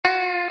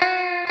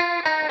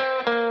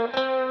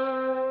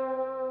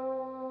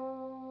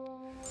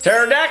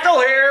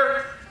Pterodactyl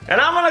here, and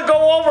I'm going to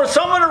go over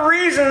some of the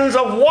reasons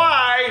of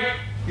why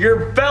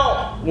your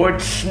belt would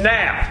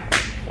snap.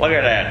 Look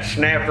at that,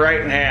 snapped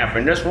right in half.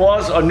 And this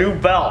was a new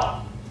belt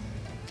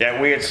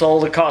that we had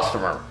sold a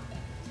customer.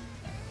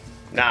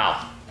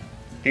 Now,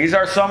 these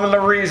are some of the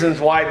reasons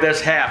why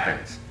this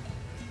happens.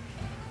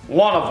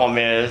 One of them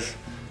is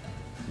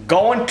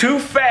going too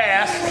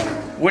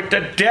fast with the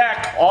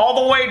deck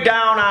all the way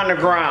down on the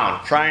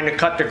ground, trying to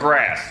cut the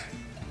grass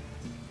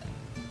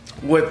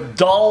with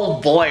dull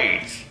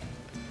blades.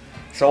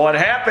 So what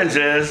happens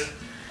is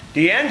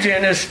the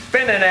engine is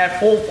spinning at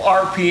full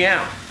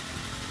RPM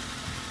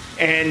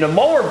and the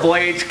mower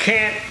blades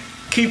can't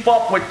keep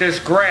up with this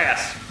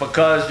grass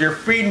because you're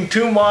feeding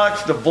too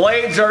much, the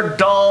blades are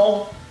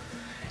dull,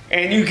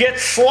 and you get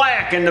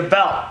slack in the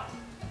belt.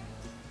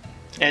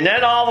 And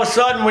then all of a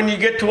sudden when you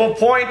get to a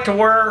point to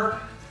where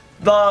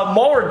the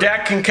mower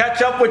deck can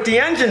catch up with the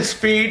engine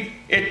speed,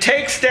 it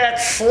takes that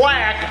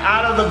slack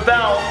out of the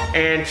belt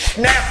and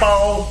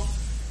snap-o,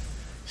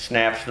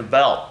 snaps the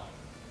belt.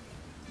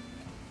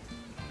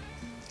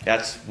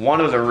 That's one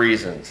of the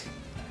reasons,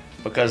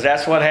 because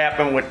that's what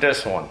happened with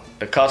this one.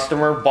 The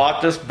customer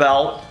bought this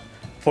belt,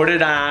 put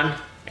it on,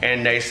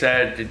 and they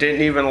said it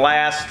didn't even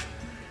last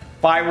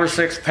 5 or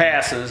 6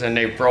 passes and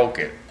they broke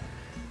it.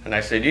 And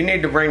I said, you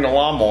need to bring the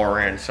lawnmower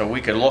in so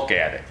we could look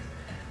at it.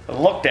 I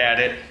looked at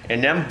it,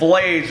 and them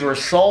blades were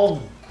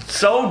so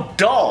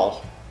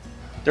dull,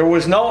 there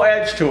was no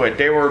edge to it.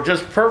 They were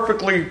just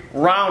perfectly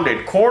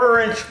rounded,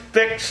 1/4 inch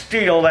thick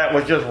steel that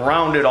was just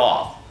rounded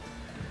off.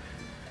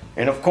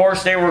 And of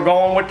course they were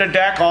going with the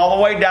deck all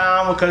the way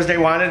down because they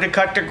wanted to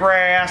cut the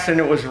grass, and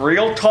it was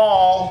real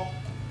tall,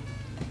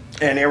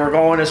 and they were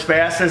going as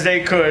fast as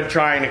they could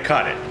trying to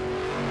cut it.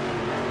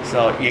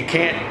 So you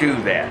can't do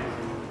that.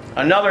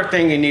 Another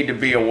thing you need to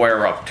be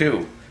aware of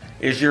too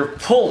is your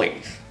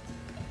pulleys,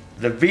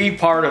 the V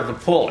part of the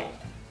pulley.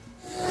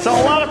 So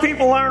a lot of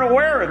people aren't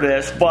aware of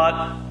this,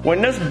 but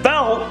when this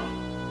belt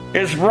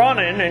is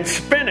running and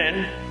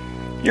spinning,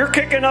 you're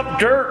kicking up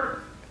dirt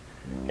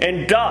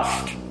and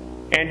dust.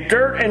 And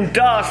dirt and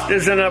dust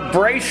is an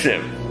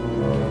abrasive,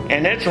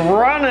 and it's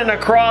running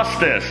across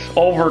this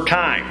over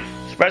time,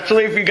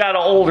 especially if you got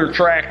an older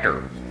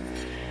tractor.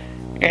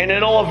 And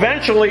it'll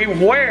eventually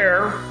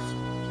wear,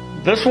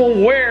 this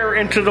will wear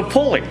into the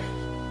pulley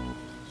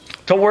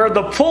to where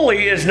the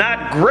pulley is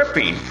not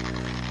gripping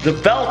the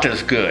belt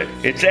is good.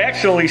 It's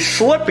actually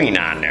slipping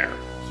on there.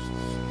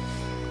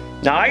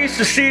 Now I used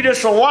to see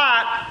this a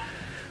lot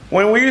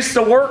when we used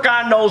to work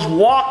on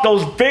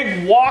those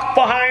big walk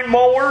behind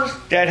mowers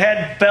that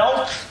had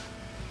belts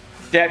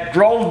that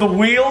drove the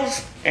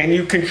wheels and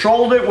you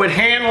controlled it with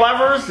hand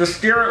levers to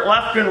steer it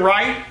left and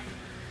right.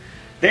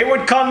 They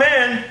would come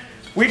in,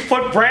 we'd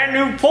put brand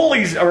new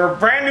pulleys or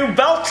brand new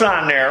belts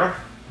on there,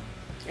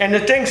 and the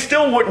thing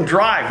still wouldn't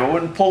drive. It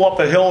wouldn't pull up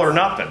a hill or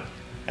nothing.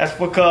 That's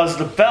because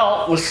the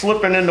belt was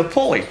slipping in the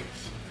pulley.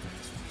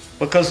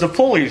 Because the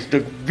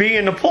V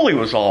in the pulley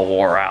was all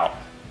wore out.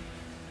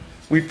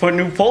 We'd put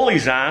new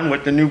pulleys on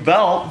with the new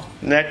belt,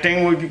 and that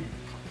thing would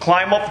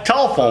climb up a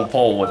telephone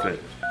pole with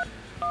it.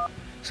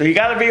 So you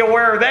got to be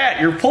aware of that.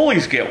 Your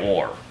pulleys get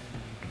wore.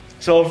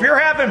 So if you're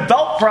having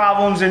belt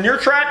problems and your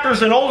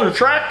tractor's an older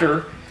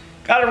tractor,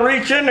 got to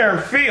reach in there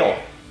and feel.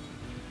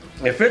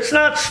 If it's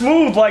not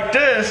smooth like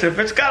this, if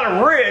it's got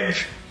a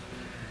ridge,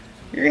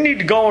 you need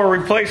to go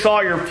and replace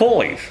all your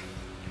pulleys.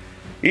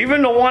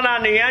 Even the one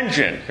on the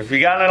engine. If you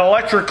got an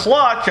electric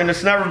clutch and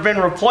it's never been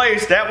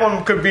replaced, that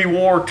one could be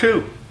wore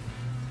too.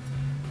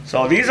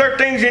 So these are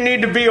things you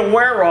need to be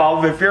aware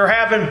of if you're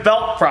having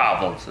belt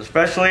problems,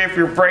 especially if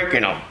you're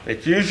breaking them.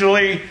 It's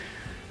usually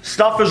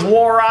stuff is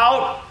wore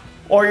out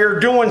or you're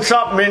doing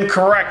something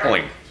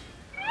incorrectly.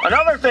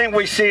 Another thing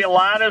we see a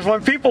lot is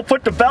when people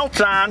put the belts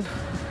on,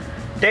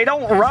 they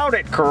don't route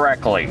it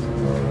correctly.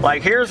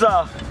 Like here's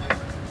a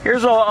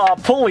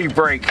pulley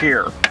brake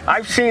here.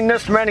 I've seen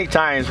this many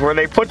times where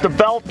they put the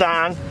belt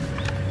on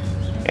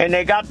and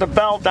they got the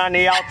belt on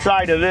the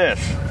outside of this.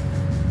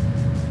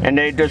 And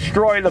they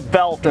destroy the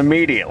belt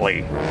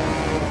immediately.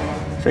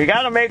 So you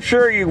got to make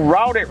sure you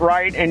route it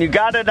right and you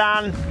got it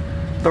on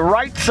the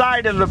right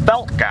side of the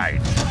belt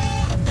guide.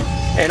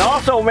 And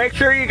also make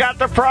sure you got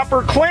the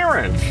proper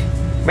clearance.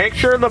 Make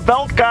sure the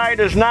belt guide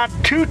is not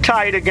too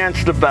tight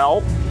against the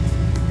belt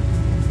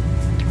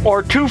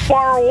or too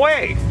far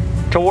away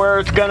to where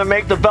it's going to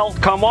make the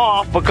belt come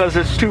off because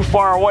it's too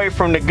far away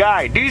from the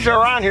guide. These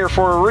are on here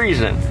for a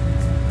reason.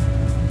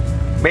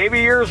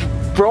 Maybe yours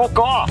broke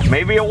off,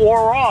 maybe it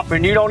wore off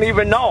and you don't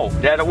even know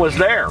that it was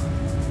there.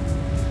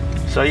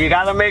 So you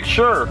got to make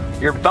sure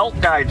your belt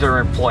guides are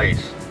in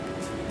place.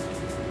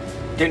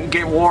 Didn't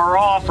get wore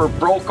off or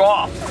broke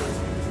off.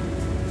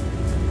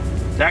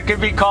 That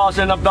could be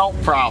causing a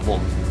belt problem.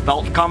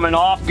 Belt coming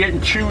off, getting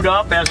chewed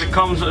up as it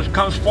comes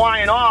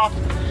flying off.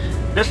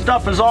 This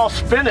stuff is all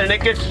spinning,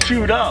 it gets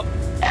chewed up.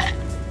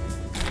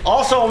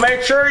 Also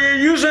make sure you're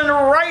using the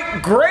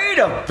right grade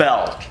of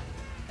belt.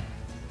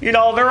 You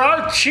know, there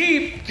are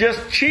cheap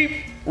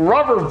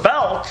rubber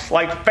belts,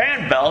 like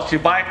fan belts you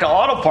buy at the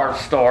auto parts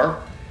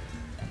store.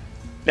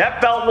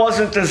 That belt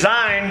wasn't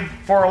designed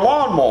for a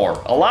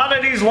lawnmower. A lot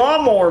of these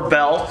lawnmower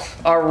belts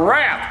are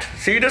wrapped.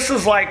 See, this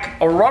is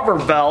like a rubber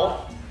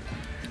belt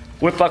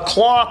with a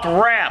cloth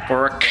wrap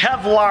or a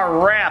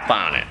Kevlar wrap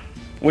on it,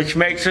 which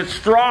makes it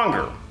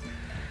stronger.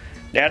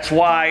 That's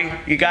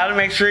why you got to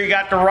make sure you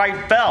got the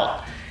right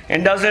belt.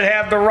 And does it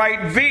have the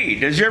right V?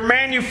 Does your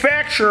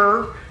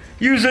manufacturer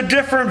use a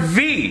different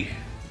V?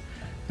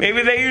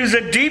 Maybe they use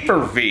a deeper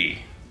V.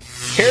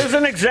 Here's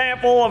an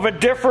example of a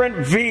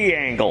different V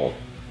angle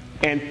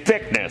and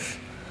thickness.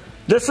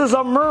 This is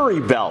a Murray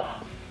belt.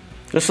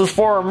 This is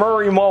for a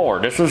Murray mower.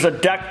 This is a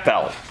deck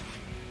belt.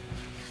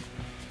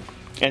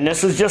 And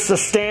this is just a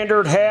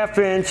standard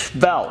 1/2-inch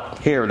belt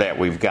here that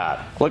we've got.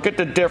 Look at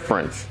the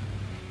difference.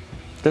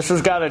 This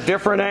has got a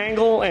different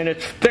angle and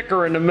it's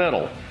thicker in the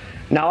middle.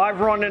 Now I've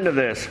run into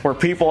this where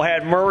people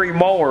had Murray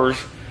mowers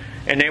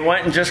and they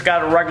went and just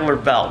got a regular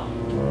belt.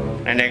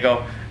 And they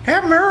go,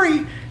 that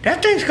Murray,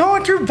 that thing's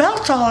going through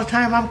belts all the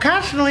time. I'm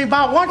constantly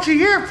about once a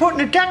year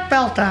putting a deck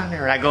belt on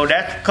there. And I go,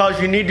 that's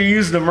because you need to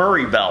use the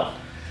Murray belt.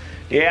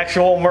 The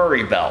actual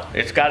Murray belt.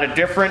 It's got a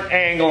different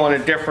angle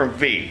and a different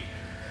V.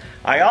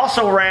 I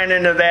also ran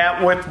into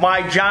that with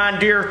my John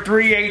Deere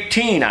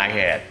 318 I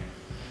had.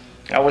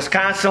 I was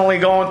constantly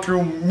going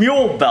through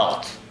mule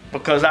belts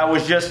because I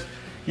was just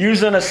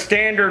using a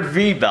standard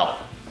V belt.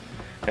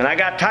 And I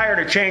got tired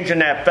of changing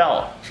that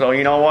belt. So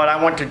you know what,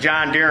 I went to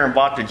John Deere and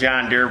bought the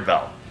John Deere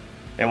belt.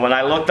 And when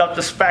I looked up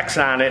the specs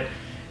on it,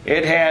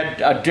 it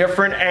had a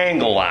different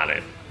angle on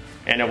it.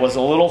 And it was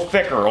a little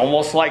thicker,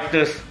 almost like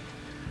this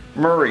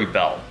Murray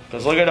belt.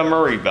 Because look at a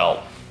Murray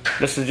belt.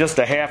 This is just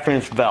a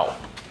 1/2-inch belt.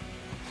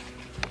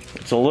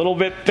 It's a little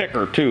bit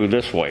thicker too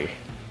this way.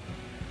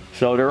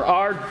 So there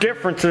are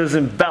differences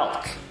in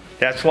belts.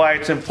 That's why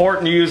it's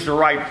important to use the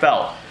right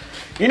belt.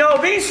 You know,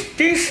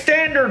 these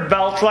standard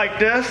belts like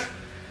this,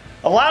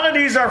 a lot of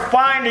these are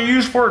fine to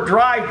use for a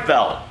drive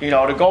belt, you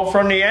know, to go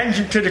from the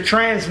engine to the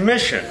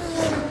transmission,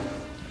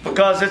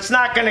 because it's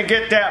not going to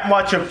get that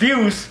much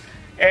abuse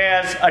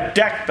as a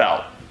deck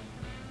belt.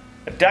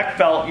 A deck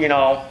belt, you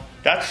know,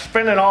 that's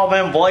spinning all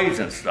them blades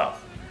and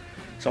stuff.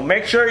 So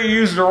make sure you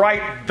use the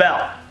right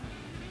belt.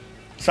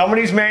 Some of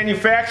these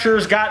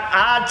manufacturers got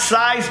odd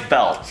size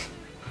belts.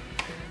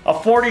 A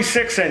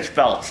 46-inch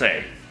belt,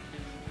 say.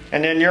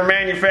 And then your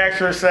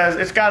manufacturer says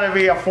it's got to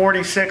be a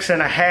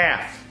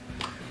 46.5.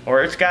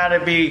 Or it's got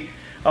to be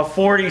a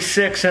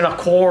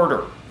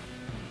 46.25.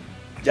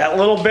 That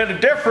little bit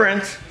of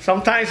difference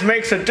sometimes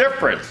makes a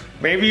difference.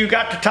 Maybe you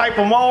got the type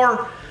of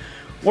mower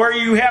where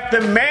you have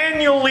to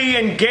manually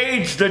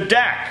engage the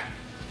deck.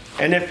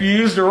 And if you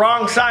use the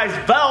wrong size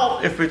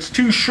belt, if it's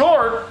too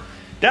short,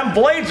 them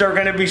blades are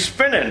going to be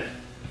spinning,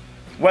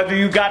 whether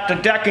you got the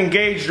deck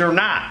engaged or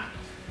not.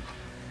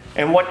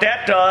 And what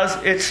that does,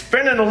 it's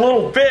spinning a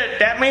little bit,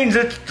 that means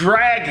it's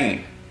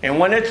dragging. And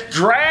when it's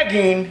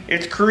dragging,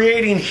 it's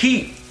creating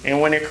heat. And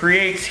when it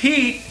creates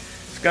heat,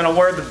 it's going to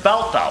wear the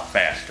belt out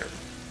faster.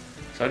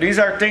 So these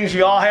are things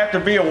you all have to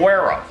be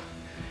aware of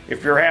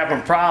if you're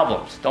having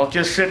problems. Don't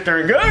just sit there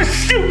and go, "This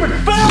stupid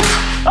belt!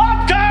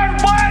 I'm tired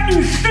of buying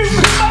these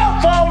stupid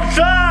belts all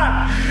the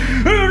time!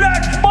 Ooh,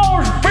 that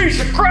mower's a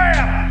piece of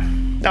crap!"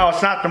 No,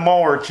 it's not the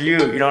mower, it's you.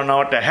 You don't know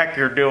what the heck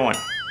you're doing.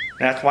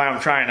 That's why I'm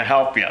trying to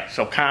help you.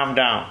 So calm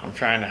down. I'm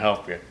trying to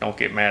help you. Don't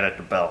get mad at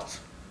the belts.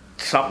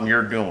 It's something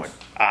you're doing,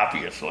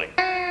 obviously.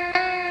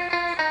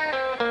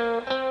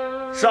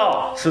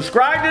 So,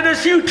 subscribe to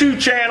this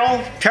YouTube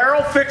channel,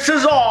 Taryl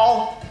Fixes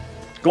All.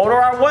 Go to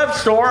our web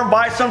store and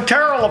buy some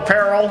Taryl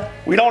apparel.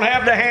 We don't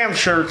have the ham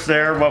shirts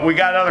there, but we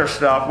got other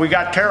stuff. We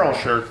got Taryl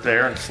shirts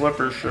there, and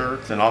slipper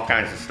shirts, and all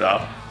kinds of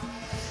stuff.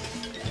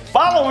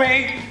 Follow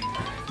me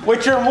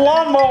with your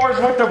lawnmowers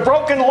with the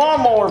broken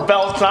lawnmower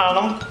belts on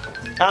them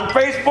on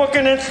Facebook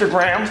and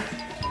Instagram.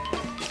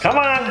 Come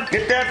on,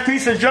 get that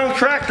piece of junk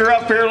tractor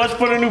up here. Let's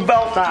put a new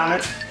belt on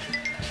it.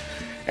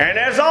 And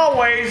as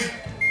always,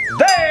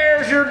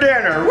 there's your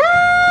dinner.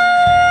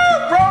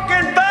 Woo!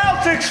 Broken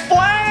belts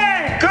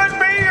explained!